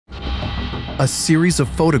A series of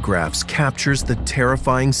photographs captures the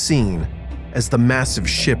terrifying scene as the massive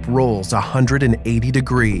ship rolls 180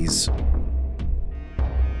 degrees.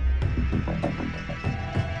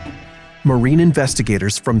 Marine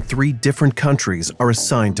investigators from 3 different countries are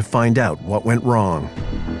assigned to find out what went wrong.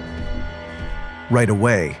 Right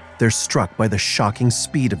away, they're struck by the shocking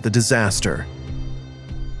speed of the disaster.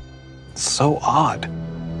 It's so odd.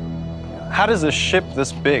 How does a ship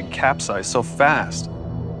this big capsize so fast?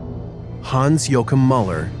 Hans-Joachim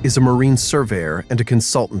Muller is a marine surveyor and a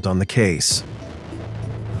consultant on the case.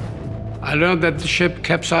 I learned that the ship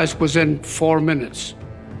capsized within 4 minutes.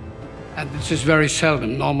 And this is very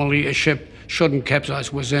seldom. Normally, a ship shouldn't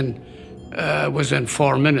capsize within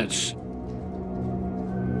 4 minutes.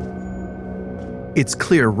 It's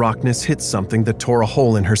clear Rocknes hit something that tore a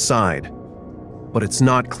hole in her side. But it's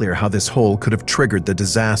not clear how this hole could have triggered the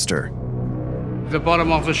disaster. The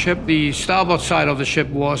bottom of the ship, the starboard side of the ship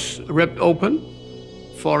was ripped open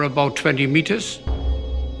for about 20 meters.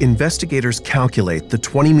 Investigators calculate the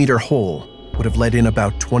 20-meter hole would have let in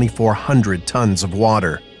about 2,400 tons of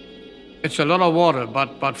water. It's a lot of water,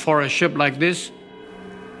 but for a ship like this,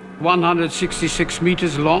 166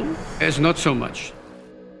 meters long is not so much.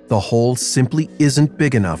 The hole simply isn't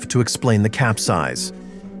big enough to explain the capsize.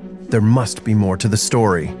 There must be more to the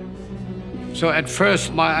story. So at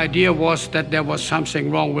first, my idea was that there was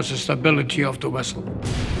something wrong with the stability of the vessel.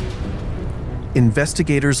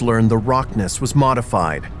 Investigators learned the Rocknes was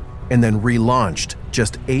modified and then relaunched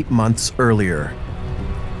just 8 months earlier.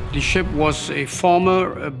 The ship was a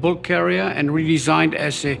former bulk carrier and redesigned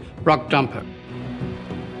as a rock dumper.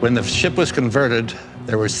 When the ship was converted,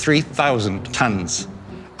 there was 3,000 tons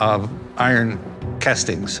of iron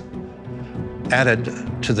castings added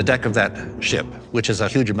to the deck of that ship, which is a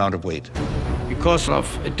huge amount of weight. Because of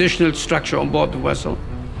additional structure on board the vessel,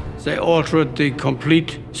 they altered the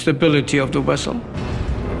complete stability of the vessel.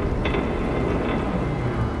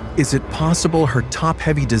 Is it possible her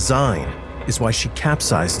top-heavy design is why she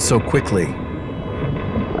capsized so quickly?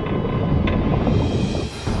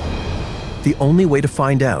 The only way to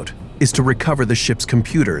find out is to recover the ship's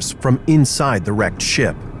computers from inside the wrecked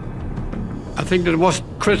ship. I think that it was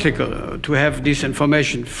critical to have this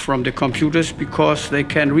information from the computers because they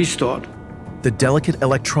can restore it. The delicate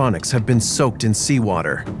electronics have been soaked in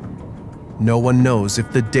seawater. No one knows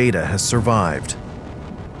if the data has survived.